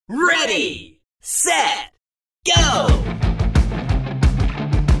Ready, set, go!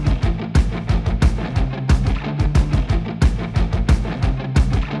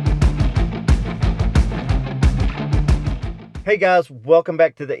 Hey guys, welcome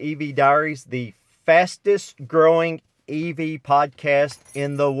back to the EV Diaries, the fastest growing EV podcast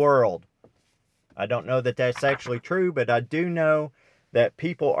in the world. I don't know that that's actually true, but I do know that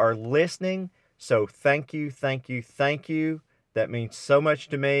people are listening. So thank you. That means so much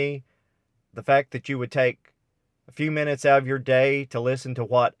to me. The fact that you would take a few minutes out of your day to listen to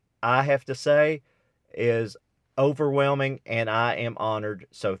what I have to say is overwhelming, and I am honored.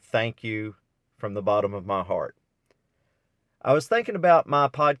 So thank you from the bottom of my heart. I was thinking about my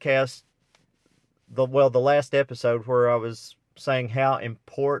podcast, the last episode where I was saying how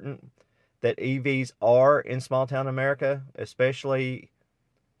important that EVs are in small town America, especially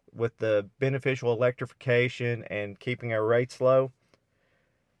with the beneficial electrification and keeping our rates low.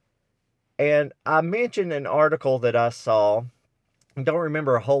 And I mentioned an article that I saw. I don't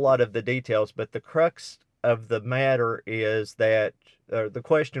remember a whole lot of the details, but the crux of the matter is that the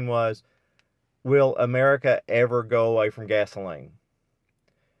question was, will America ever go away from gasoline?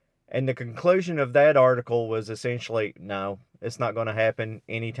 And the conclusion of that article was essentially, no, it's not going to happen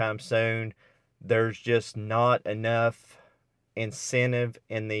anytime soon. There's just not enough incentive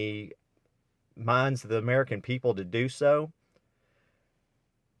in the minds of the American people to do so.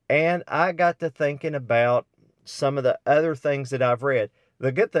 And I got to thinking about some of the other things that I've read.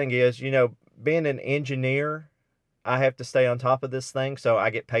 The good thing is, being an engineer, I have to stay on top of this thing, so I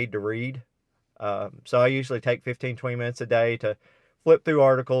get paid to read. So I usually take 15, 20 minutes a day to flip through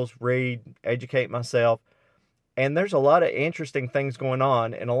articles, read, educate myself. And there's a lot of interesting things going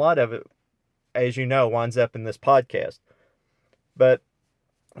on, and a lot of it, as you know, winds up in this podcast. But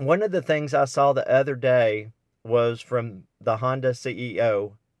one of the things I saw the other day was from the Honda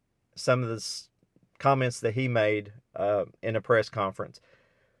CEO, some of the comments that he made in a press conference.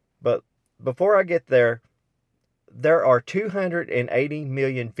 But before I get there are 280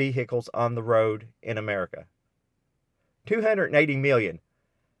 million vehicles on the road in America. 280 million.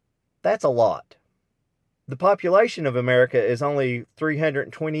 That's a lot. The population of America is only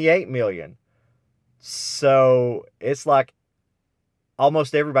 328 million. So it's like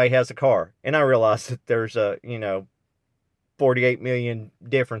almost everybody has a car. And I realize that there's a, 48 million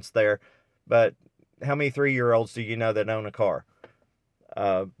difference there. But how many 3-year-olds do you know that own a car?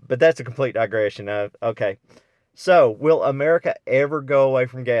 But that's a complete digression. Okay. So, will America ever go away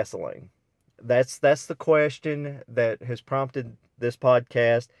from gasoline? That's the question that has prompted this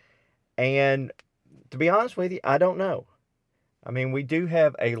podcast. And to be honest with you, I don't know. I mean, we do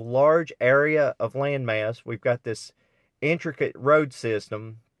have a large area of landmass. We've got this intricate road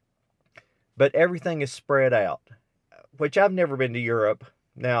system, but everything is spread out, which I've never been to Europe.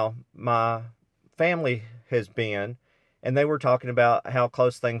 Now, my family has been, and they were talking about how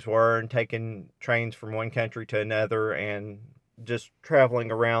close things were and taking trains from one country to another and just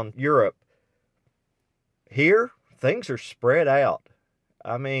traveling around Europe. Here, things are spread out.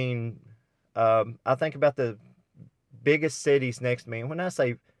 I mean, I think about the biggest cities next to me. And when I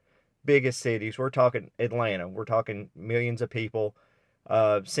say biggest cities, we're talking Atlanta. We're talking millions of people.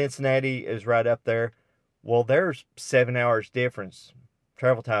 Cincinnati is right up there. Well, there's 7 hours difference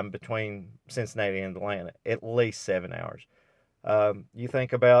travel time between Cincinnati and Atlanta, at least 7 hours. You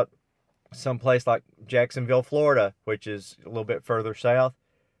think about some place like Jacksonville, Florida, which is a little bit further south.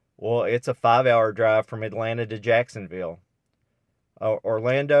 Well, it's a 5-hour drive from Atlanta to Jacksonville.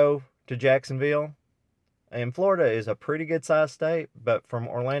 Orlando to Jacksonville. And Florida is a pretty good sized state, but from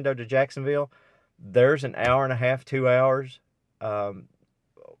Orlando to Jacksonville, there's an hour and a half, 2 hours.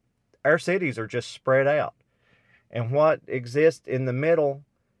 Our cities are just spread out. And what exists in the middle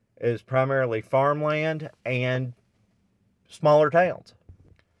is primarily farmland and smaller towns.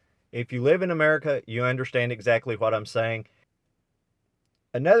 If you live in America, you understand exactly what I'm saying.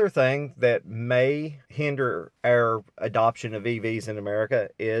 Another thing that may hinder our adoption of EVs in America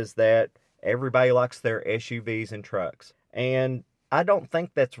is that everybody likes their SUVs and trucks. And I don't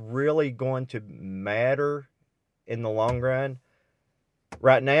think that's really going to matter in the long run.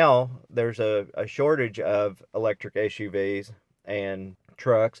 Right now, there's a shortage of electric SUVs and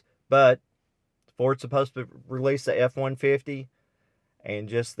trucks, but Ford's supposed to release the F-150, and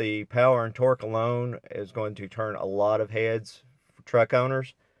just the power and torque alone is going to turn a lot of heads for truck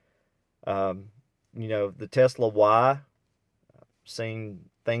owners. The Tesla Y, seen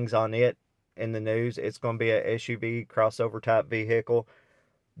things on it in the news. It's going to be a SUV crossover type vehicle.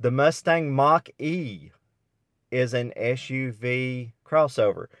 The Mustang Mach-E is an SUV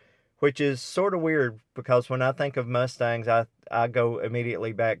crossover, which is sort of weird because when I think of Mustangs, I go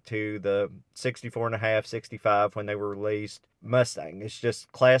immediately back to the 64 and a half, 65 when they were released. Mustang. It's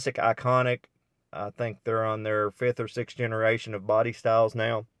just classic, iconic. I think they're on their fifth or sixth generation of body styles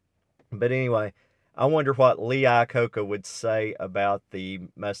now. But anyway, I wonder what Lee Iacocca would say about the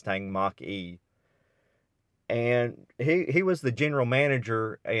Mustang Mach-E. And he was the general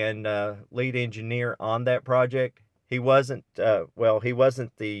manager and lead engineer on that project. He wasn't he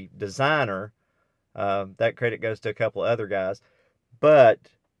wasn't the designer. That credit goes to a couple of other guys, but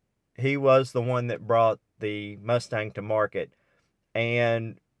he was the one that brought the Mustang to market.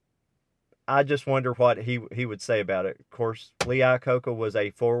 And I just wonder what he would say about it. Of course, Lee Iacocca was a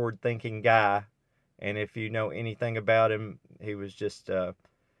forward-thinking guy, and if you know anything about him, he was just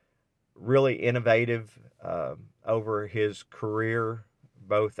really innovative over his career,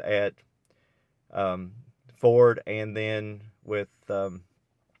 both at Ford and then with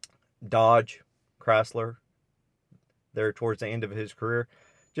Dodge, Chrysler, there towards the end of his career.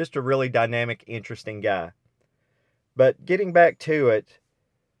 Just a really dynamic, interesting guy. But getting back to it,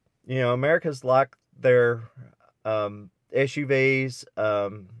 America's like their SUVs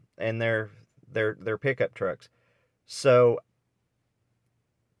and their pickup trucks. So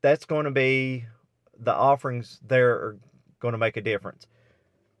that's going to be, the offerings there are going to make a difference.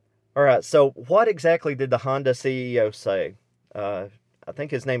 All right, so what exactly did the Honda CEO say? I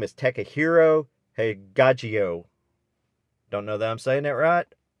think his name is Takahiro Higadio. Don't know that I'm saying that right.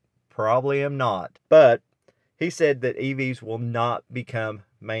 Probably am not. But he said that EVs will not become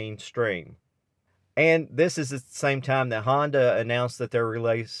mainstream. And this is at the same time that Honda announced that they're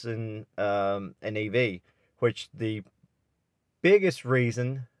releasing an EV, which the biggest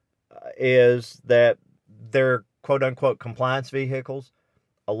reason is that they're quote-unquote compliance vehicles.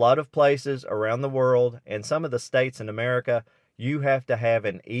 A lot of places around the world and some of the states in America, you have to have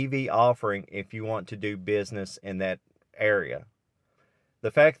an EV offering if you want to do business in that area.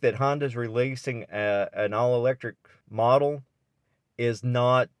 The fact that Honda's releasing an all-electric model is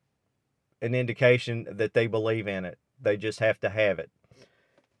not an indication that they believe in it. They just have to have it.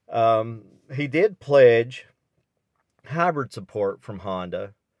 He did pledge hybrid support from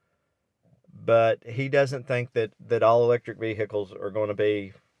Honda, but he doesn't think that all-electric vehicles are going to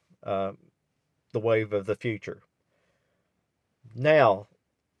be the wave of the future. Now,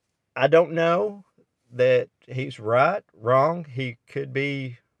 I don't know that he's right, wrong. He could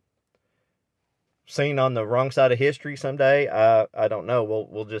be seen on the wrong side of history someday. I don't know.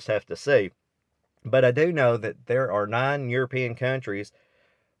 We'll just have to see. But I do know that there are 9 European countries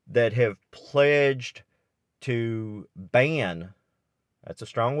that have pledged to ban, that's a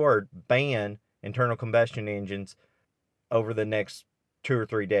strong word, ban internal combustion engines over the next 2 or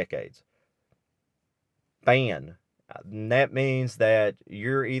 3 decades. Ban. And that means that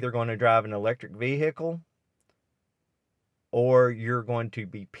you're either going to drive an electric vehicle or you're going to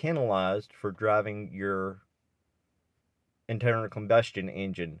be penalized for driving your internal combustion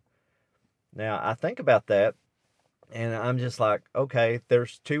engine. Now, I think about that, and I'm just like, okay,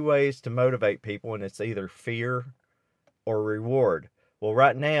 there's 2 ways to motivate people, and it's either fear or reward. Well,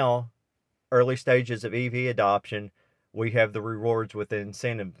 right now, early stages of EV adoption, we have the rewards with the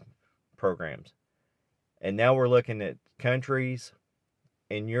incentive programs. And now we're looking at countries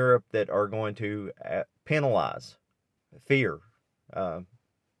in Europe that are going to penalize fear.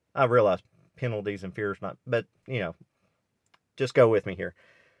 I realize penalties and fear is not, but, just go with me here.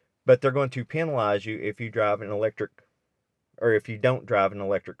 But they're going to penalize you if you drive an electric, or if you don't drive an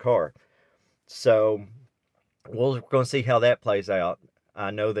electric car. So we're going to see how that plays out.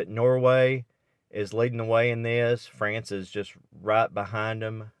 I know that Norway is leading the way in this. France is just right behind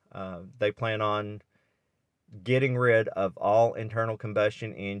them. They plan on getting rid of all internal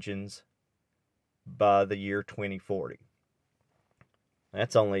combustion engines by the year 2040.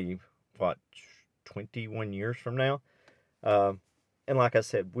 That's only, 21 years from now? And like I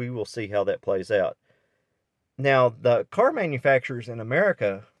said, we will see how that plays out. Now, the car manufacturers in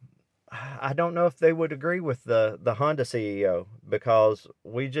America, I don't know if they would agree with the Honda CEO, because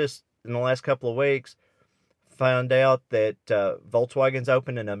we just, in the last couple of weeks, found out that Volkswagen's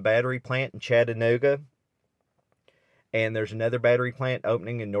opening a battery plant in Chattanooga, and there's another battery plant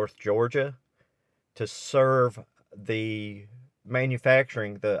opening in North Georgia to serve the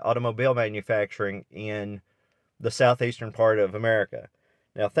manufacturing, the automobile manufacturing in the southeastern part of America.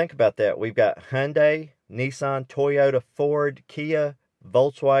 Now think about that. We've got Hyundai, Nissan, Toyota, Ford, Kia,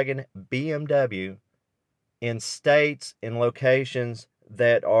 Volkswagen, BMW in states and locations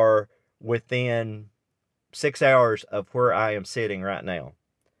that are within 6 hours of where I am sitting right now.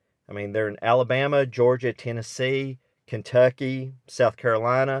 I mean, they're in Alabama, Georgia, Tennessee, Kentucky, South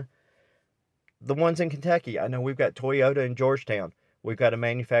Carolina. the ones in Kentucky. I know we've got Toyota in Georgetown. We've got a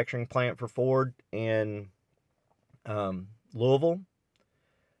manufacturing plant for Ford in Louisville.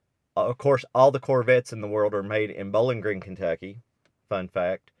 Of course, all the Corvettes in the world are made in Bowling Green, Kentucky. Fun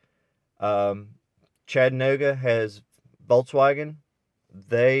fact. Um, Chattanooga has Volkswagen.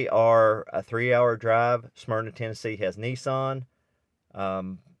 They are a 3-hour drive. Smyrna, Tennessee has Nissan.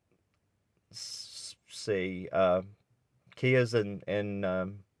 Um, see, Kia's in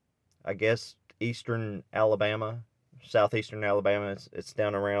I guess eastern Alabama, southeastern Alabama. It's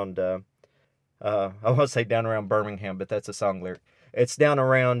down around. I want to say down around Birmingham, but that's a song lyric. It's down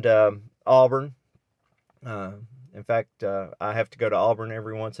around Auburn. Uh, in fact, I have to go to Auburn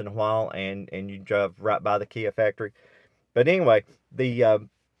every once in a while, and you drive right by the Kia factory. But anyway, the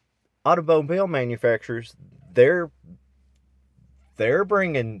automobile manufacturers, they're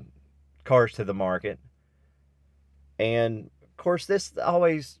bringing cars to the market, and of course, this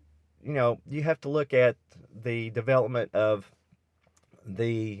always, you have to look at the development of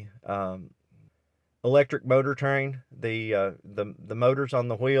the electric motor train, the motors on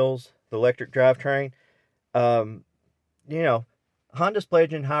the wheels, the electric drivetrain. Um, Honda's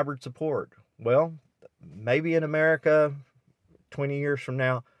pledging hybrid support. Well, maybe in America, 20 years from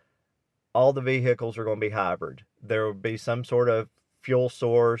now, all the vehicles are going to be hybrid. There will be some sort of fuel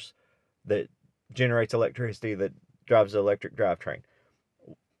source that generates electricity that drives the electric drivetrain.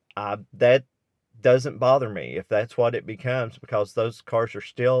 That doesn't bother me if that's what it becomes, because those cars are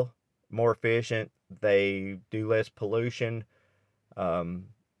still more efficient. They do less pollution. And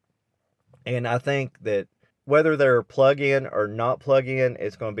I think that whether they're plug-in or not plug-in,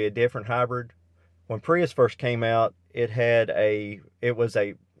 it's going to be a different hybrid. When Prius first came out, it was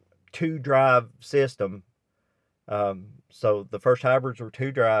a 2-drive system. So the first hybrids were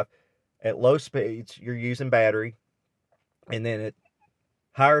 2-drive. At low speeds, you're using battery. And then at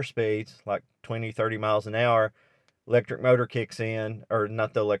higher speeds, like 20, 30 miles an hour, electric motor kicks in, or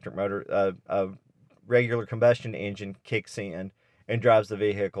not the electric motor, a regular combustion engine kicks in and drives the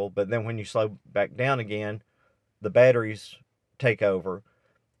vehicle. But then when you slow back down again, the batteries take over.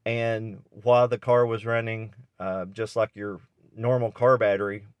 And while the car was running just like your normal car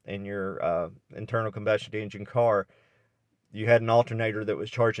battery in your internal combustion engine car, you had an alternator that was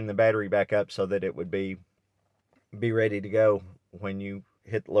charging the battery back up so that it would be ready to go when you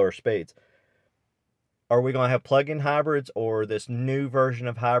hit lower speeds. Are we going to have plug-in hybrids, or this new version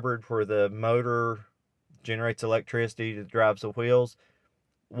of hybrid where the motor generates electricity that drives the wheels?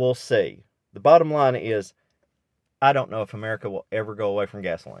 We'll see. The bottom line is, I don't know if America will ever go away from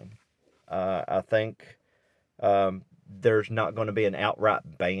gasoline. I think there's not going to be an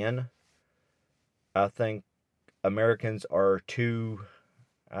outright ban. I think Americans are too,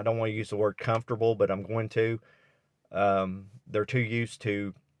 I don't want to use the word comfortable, but I'm going to. They're too used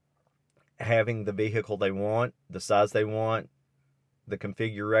to having the vehicle they want, the size they want, the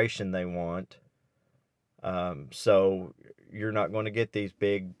configuration they want. So you're not going to get these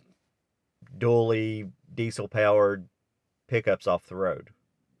big dually diesel powered pickups off the road.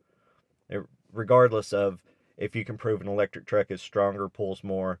 Regardless of if you can prove an electric truck is stronger, pulls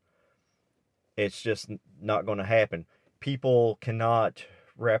more, it's just not going to happen. People cannot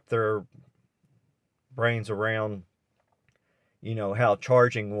wrap their brains around, how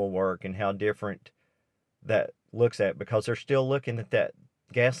charging will work and how different that looks at, because they're still looking at that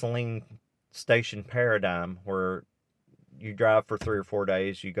gasoline station paradigm where you drive for 3 or 4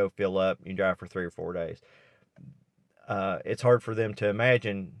 days, you go fill up, you drive for 3 or 4 days. It's hard for them to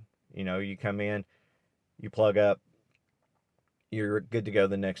imagine, you come in, you plug up, you're good to go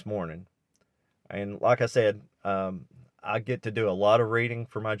the next morning. And like I said, I get to do a lot of reading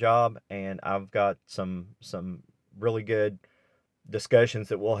for my job, and I've got some really good discussions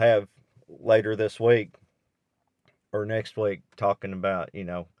that we'll have later this week or next week, talking about,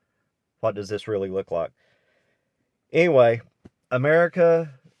 what does this really look like? Anyway,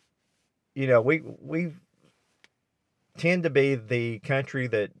 America, we tend to be the country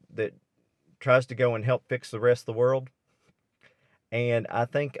that tries to go and help fix the rest of the world. And I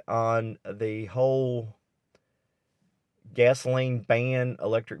think on the whole gasoline ban,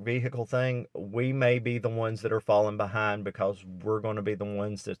 electric vehicle thing, we may be the ones that are falling behind, because we're going to be the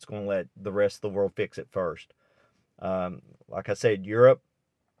ones that's going to let the rest of the world fix it first. Like I said, Europe,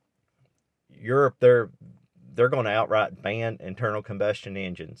 they're going to outright ban internal combustion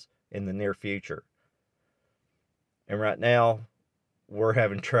engines in the near future. And right now, we're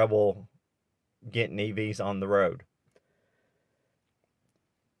having trouble getting EVs on the road.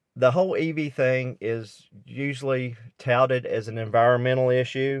 The whole EV thing is usually touted as an environmental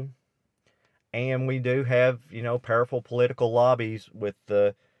issue. And we do have, powerful political lobbies with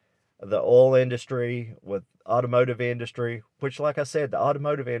the the oil industry, with automotive industry, which, like I said, the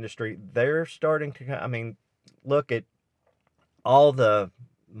automotive industry, they're starting to, I mean, look at all the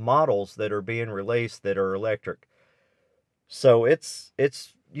models that are being released that are electric. So it's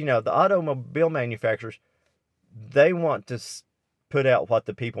the automobile manufacturers, they want to put out what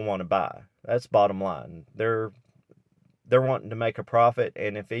the people want to buy. That's bottom line. They're wanting to make a profit,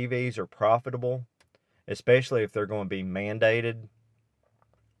 and if EVs are profitable, especially if they're going to be mandated,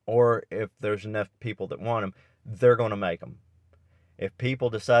 or if there's enough people that want them, they're going to make them. If people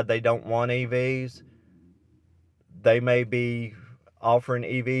decide they don't want EVs, they may be offering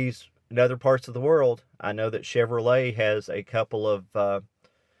EVs in other parts of the world. I know that Chevrolet has a couple of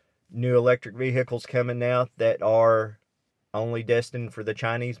new electric vehicles coming out that are only destined for the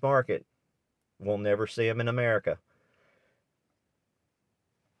Chinese market. We'll never see them in America.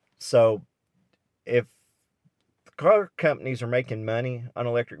 So if car companies are making money on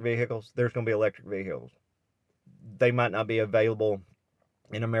electric vehicles, there's going to be electric vehicles. They might not be available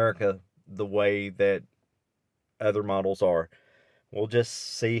in America the way that other models are. We'll just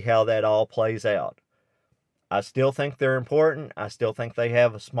see how that all plays out. I still think they're important. I still think they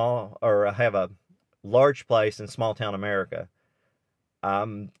have a large place in small town America.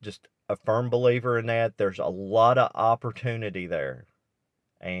 I'm just a firm believer in that. There's a lot of opportunity there.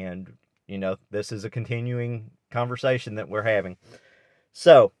 And, this is a continuing conversation that we're having.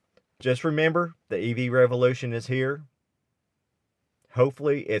 So, just remember, the EV revolution is here.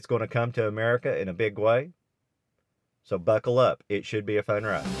 Hopefully, it's going to come to America in a big way. So, buckle up. It should be a fun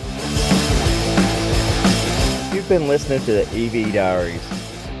ride. You've been listening to the EV Diaries.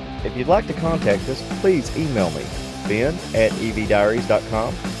 If you'd like to contact us, please email me,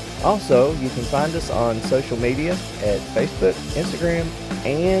 ben@evdiaries.com. Also, you can find us on social media at Facebook, Instagram,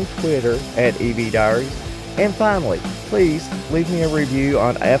 and Twitter at EV Diaries. And finally, please leave me a review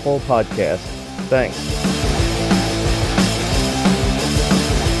on Apple Podcasts. Thanks.